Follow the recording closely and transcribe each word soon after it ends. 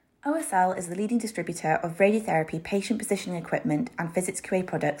OSL is the leading distributor of radiotherapy patient positioning equipment and physics QA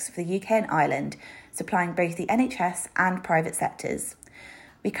products for the UK and Ireland, supplying both the NHS and private sectors.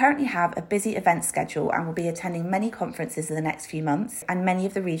 We currently have a busy event schedule and will be attending many conferences in the next few months and many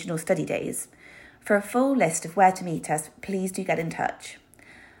of the regional study days. For a full list of where to meet us, please do get in touch.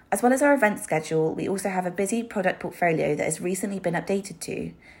 As well as our event schedule, we also have a busy product portfolio that has recently been updated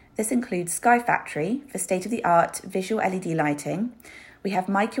too. This includes Sky Factory for state-of-the-art visual LED lighting. We have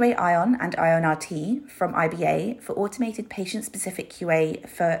MyQA Ion and Ion RT from IBA for automated patient-specific QA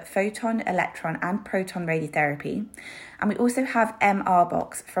for photon, electron and proton radiotherapy. And we also have MR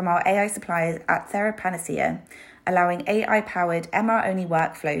Box from our AI suppliers at Therapanacea, allowing AI-powered MR-only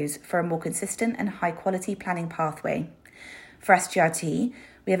workflows for a more consistent and high-quality planning pathway. For SGRT,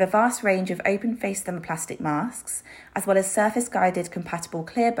 we have a vast range of open-face thermoplastic masks, as well as surface-guided compatible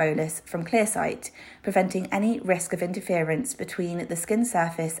clear bolus from Clearsight, preventing any risk of interference between the skin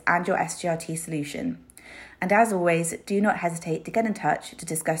surface and your SGRT solution. And as always, do not hesitate to get in touch to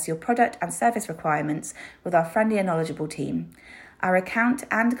discuss your product and service requirements with our friendly and knowledgeable team. Our account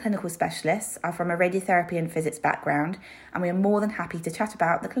and clinical specialists are from a radiotherapy and physics background, and we are more than happy to chat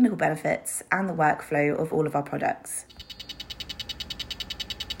about the clinical benefits and the workflow of all of our products.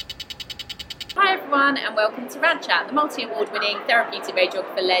 Hi everyone and welcome to Rad Chat, the multi-award-winning therapeutic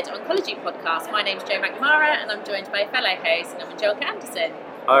radiographer-led oncology podcast. My name's Jo McNamara and I'm joined by a fellow host, and I'm Angelica Anderson.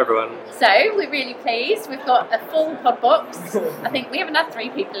 Hi everyone. So we're really pleased. We've got a full pod box. I think we haven't had 3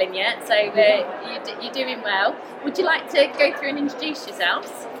 people in yet, so you're doing well. Would you like to go through and introduce yourselves?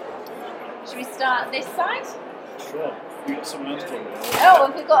 Should we start this side? Sure. We've got someone else talking about it.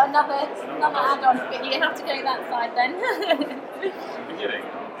 Oh, we've got another add-on, but you have to go that side then.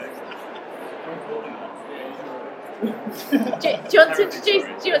 Do you want to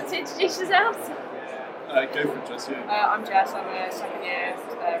introduce yourselves? Go for it, Jess, yeah. I'm Jess, I'm a second year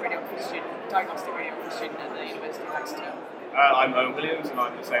radiography student, diagnostic radiography student at the University of Exeter. I'm Owen Williams and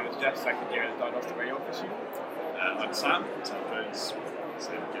I'm the same as Jess, second year diagnostic radiography student. I'm Sam Jones,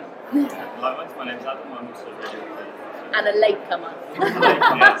 same again. Likewise, my name's Adam, I'm also a radiography. And a latecomer.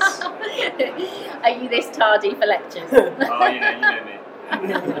 Yes. Are you this tardy for lectures? Oh, you know me.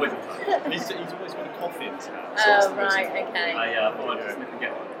 Always on time. He's always got a coffee in his hand. Oh, right, okay. I thought I'd just never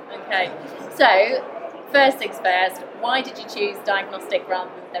get one. Okay, so first things first, why did you choose diagnostic rather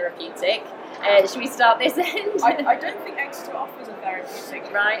than therapeutic? Should we start this end? I don't think Exeter offers a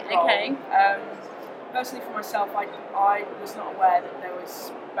therapeutic Right, role. okay. Personally for myself, I was not aware that there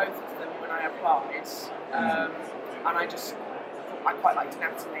was both of them when I applied, and I quite liked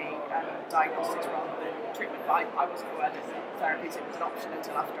anatomy and diagnostics rather than treatment, but I wasn't aware that therapeutic was an option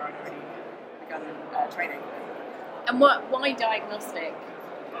until after I'd already begun training. And why diagnostic?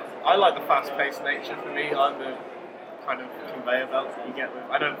 I like the fast-paced nature. For me, I'm the kind of conveyor belt that you get with.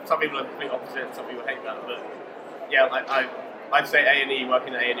 I know some people are the complete opposite, some people hate that, but yeah, I'd say A&E,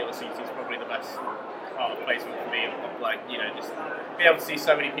 working at A&E or CT is probably the best part of placement for me. Just being able to see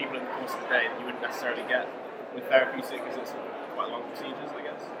so many people in the course of the day that you wouldn't necessarily get with therapeutic because it's quite long procedures, I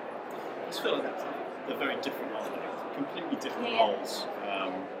guess. I just feel like they're very different, aren't they? Completely different roles.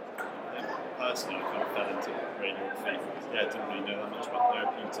 Personally, I kind of fell into radiography. I didn't really know that much about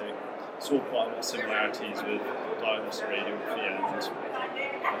therapeutic. Saw quite a lot of similarities with diagnostic radiography and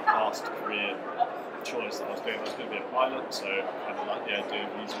my past career choice that I was going to be a pilot, so I kind of like the idea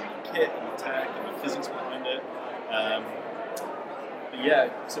of using the kit and the tech and the physics behind it. But yeah,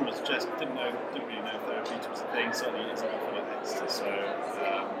 similar to Jess, didn't really know therapeutic was a thing. Certainly it isn't often at Exeter, so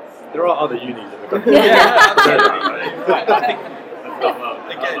There are other unis in the country. yeah, absolutely. Right, I think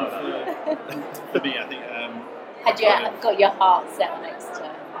for me, I think. Had you got your heart set on Exeter?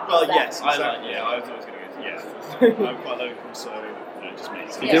 Well, yes, I was always going to go to yeah. I'm quite local, so it just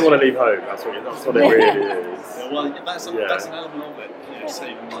makes sense. You didn't want to leave home, that's what it really is. Yeah, well, that's an element of it,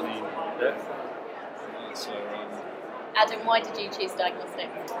 saving money. Yeah. So, Adam, why did you choose diagnostic?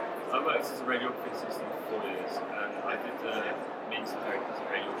 I worked as a radiography assistant for 4 years and I did meet some therapeutic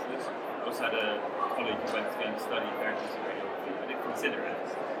radiographers. I also had a colleague who went to go and study therapeutic radiography. I didn't consider it.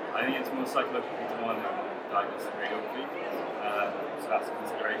 I think it's more psychologically demanding than diagnostic radiography, so that's a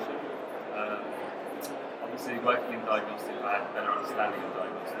consideration. Obviously, working in diagnostic, I had a better understanding of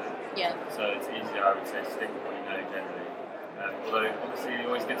diagnostic. Yeah. So it's easier, I would say, to stick with what you know generally. Although, obviously, you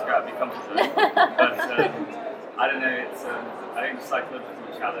always get to go out and be comfortable. But I don't know, I think the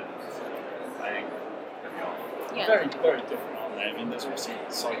psychological challenge, put me off. Yeah. very, very different, aren't they? I mean, there's obviously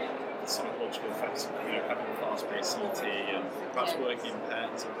psychological effects of having a fast-paced CT and perhaps working in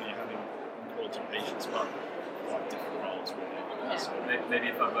pairs and really having oncology patients, but like different roles really. Yeah. So Maybe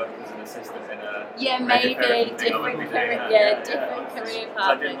if I worked as an assistant in a maybe radiotherapy thing, I different wouldn't be career, doing that. different career So I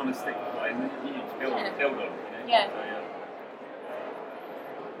path. didn't want to stick with what I knew to build on, you know? Yeah. So,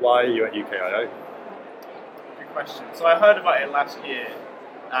 Why are you at UKIO? Good question. So I heard about it last year,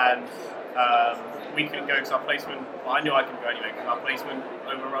 and we couldn't go because our placement. Well, I knew I couldn't go anyway because our placement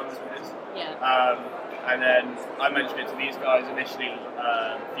overruns with this. Yeah. And then I mentioned it to these guys initially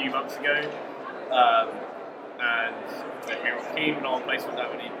a few months ago, and they were keen, but not on placement.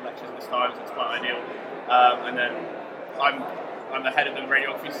 Don't really lectures this time, so it's quite ideal. And then I'm the head of the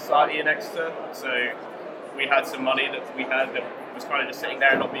Radiography Society in Exeter, so we had some money that we had that was kind of just sitting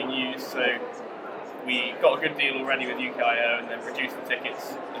there and not being used. So we got a good deal already with UKIO and then reduced the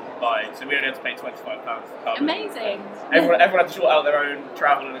tickets by, so we only had to pay £25 to come. Amazing. Everyone had to sort out their own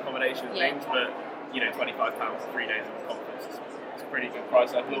travel and accommodation and Yeah. things, but £25 for 3 days of the conference is a pretty good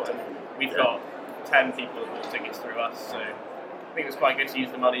price, I thought. And we've got 10 people that bought tickets through us, so I think it was quite good to use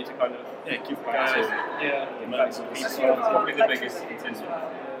the money to kind of give back to give back to That's people. probably the biggest contingent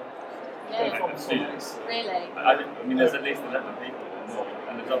Yeah. of students. Really. I mean, there's at least 11 people or more,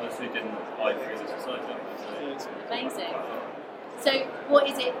 and there's others who didn't apply through the society. So Amazing. So, what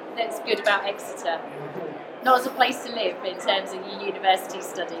is it that's good about Exeter? Not as a place to live, but in terms of your university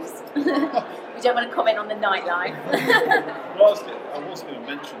studies. We don't want to comment on the nightlife. Well, I was going to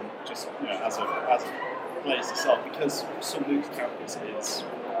mention just as a place itself, because St Luke's campus is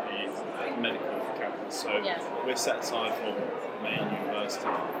the medical campus, so we're set aside from the main university,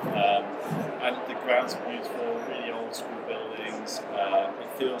 and the grounds are beautiful, really old school buildings. It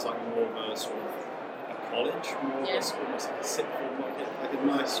feels like more of a sort of a college, more of a sort of almost like a sixth form, like a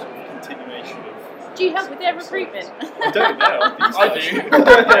nice sort of continuation of. Do you help with their recruitment? I don't know. I do.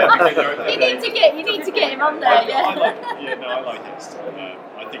 You need to get him on there. I like it.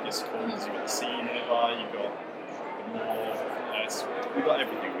 I think it's cool because you've got the sea nearby, you've got more. We've got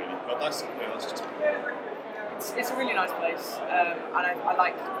everything really. But that's just. It's a really nice place, and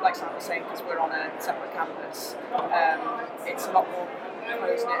I like Sam was saying, because we're on a separate campus. It's a lot more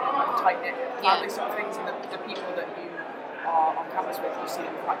close knit and tight knit family sort of things, and the people that you are on campus with, you see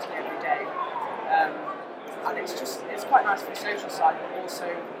them practically every day. And it's quite nice for the social side, but also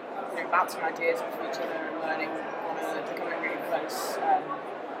bouncing ideas off each other and learning on becoming really close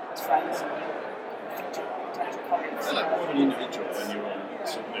as friends and future potential colleagues. It's like more of an individual when you're on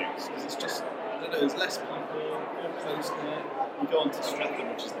St Luke's, because it's just, I don't know, there's less people, more close knit. You go on to Streatham,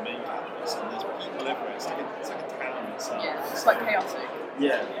 which is the main campus, and there's people everywhere. It's like a town itself. Yeah, it's quite chaotic.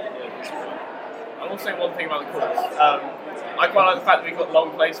 Yeah, it's right. I will say one thing about the course. I quite like the fact that we've got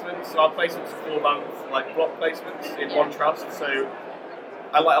long placements. So our placements are 4-month block placements in one trust. So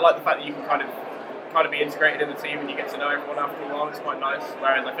I like the fact that you can kind of be integrated in the team and you get to know everyone after a while. It's quite nice.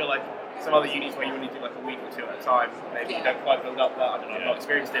 Whereas I feel like some other unis where you only do like a week or two at a time, maybe you don't quite build up that. I don't know. I've not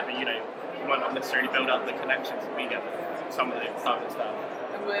experienced it, but you might not necessarily build up the connections that we get with some of the permanent staff.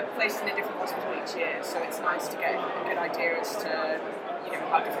 And we're placed in a different hospital each year, so it's nice to get a good idea as to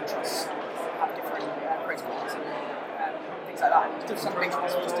how different trusts have different protocols and things like that. And some big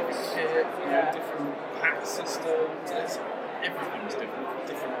hospitals different. Different pack systems. Everything's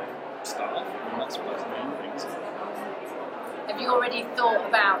different staff, and that's the main thing. Have you already thought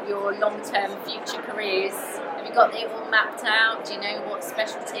about your long-term future careers? Have you got it all mapped out? Do you know what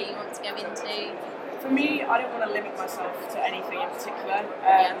specialty you want to go into? For me, I don't want to limit myself to anything in particular.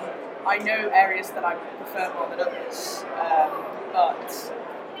 I know areas that I prefer more than others, but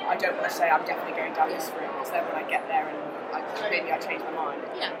I don't want to say I'm definitely going down this route, because then when I get there and maybe I change my mind,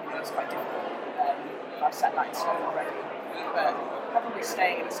 it's quite difficult. I've set that in stone already. But probably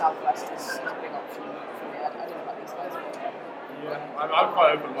staying in the southwest is a big option for me. I don't know about these guys. I'm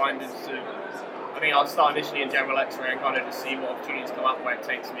quite open-minded to. I think I'll start initially in general X-ray and kind of just see what opportunities come up where it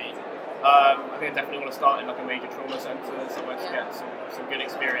takes me. I think I definitely want to start in like a major trauma centre, somewhere to get some good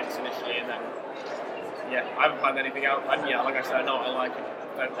experience initially, and then I haven't planned anything out. And like I said, I know what I like and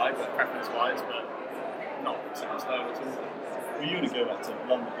don't like, but preference-wise, but not set in stone at all. Well, you want to go back to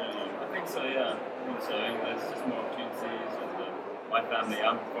London, don't you? I think so, yeah. I think so. There's just more opportunities, and my family,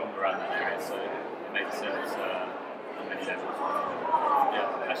 I'm from around that area, so it makes sense on many levels.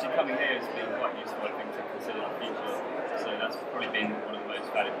 Actually coming here has been quite useful, I think, to consider the future. So that's probably been one of the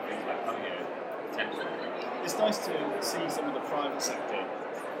most valuable things about coming here, potentially. It's nice to see some of the private sector.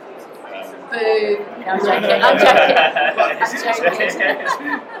 Boo! No, I'm joking.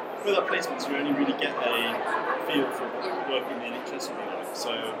 With our placements, you only really get a feel for working in the NHS will be like.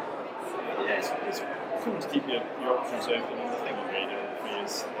 So, it's cool to keep your options open. And the thing with radiography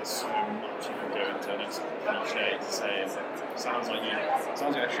there's so much you can go into, and it's cliche to say, and it sounds like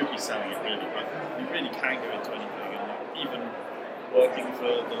I should be selling it really, but you really can go into anything, and even working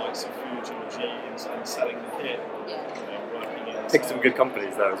for the likes of Fuji or G and selling the kit, working in Pick some good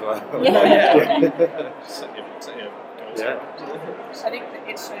companies there as well. Set your goals. Yeah. I think that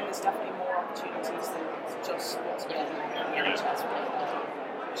it's showing there's definitely more opportunities than just what's going on in the NHS,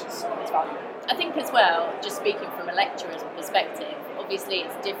 which is valuable. I think as well, just speaking from a lecturer's perspective, obviously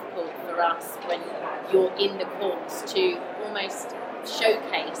it's difficult for us when you're in the course to almost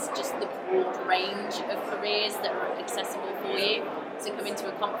showcase just the broad range of careers that are accessible for you. So coming to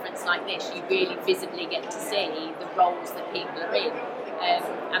a conference like this, you really visibly get to see the roles that people are in,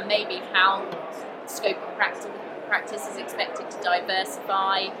 and maybe how scope of practice is expected to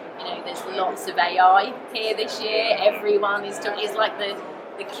diversify. You know, there's lots of AI here this year. Everyone is talking. It's like the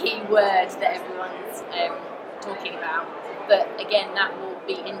key word that everyone's talking about. But again, that will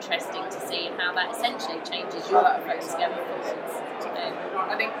be interesting to see how that essentially changes your approach going forwards.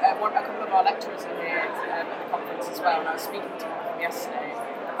 I think a couple of our lecturers are here at the conference as well, and I was speaking to one of them yesterday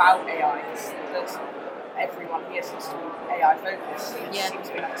about AI, because everyone here seems to be AI focused. It seems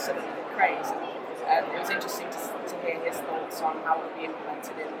to be like a sudden craze. And it was interesting to hear his thoughts on how it will be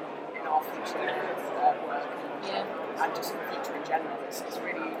implemented in our future work. And just the future in general.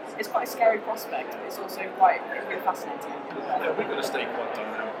 It's quite a scary prospect, but it's also quite really fascinating. Yeah, we've got to stay quite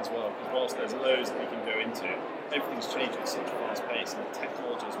dynamic as well, because whilst there's loads that we can go into, everything's changing at such a fast pace, and the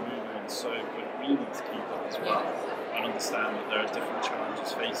technology is moving on so quick. We need to keep up as well, and understand that there are different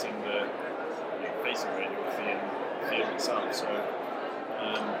challenges facing radiography and the field itself. So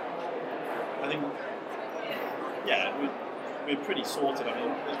I think, we're pretty sorted. I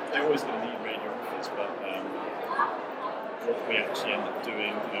mean, they're always going to need radiographers, but what we actually end up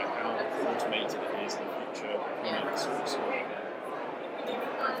doing, how automated it is in the future, remains sort of.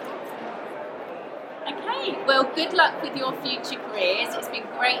 Okay, well, good luck with your future careers. It's been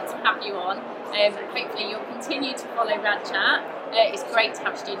great to have you on. Hopefully you'll continue to follow Rad Chat. It's great to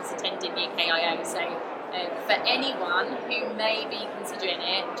have students attending UKIO, so for anyone who may be considering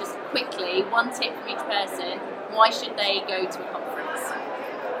it, just quickly, one tip from each person: why should they go to a conference?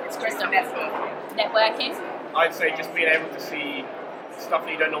 It's great for networking. Networking? I'd say just being able to see stuff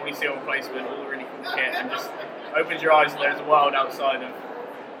that you don't normally see on placement, all the really cool kit, and just opens your eyes. There's a world outside of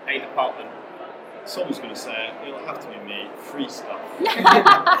a department. Someone's going to say it, it'll have to be me. Free stuff.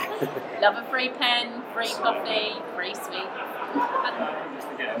 Love a free pen, free coffee, free sweet. Just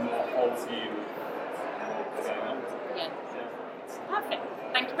to get a more whole view of what's going on. Yeah. Perfect.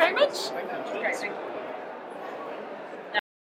 Thank you very much. Thank you.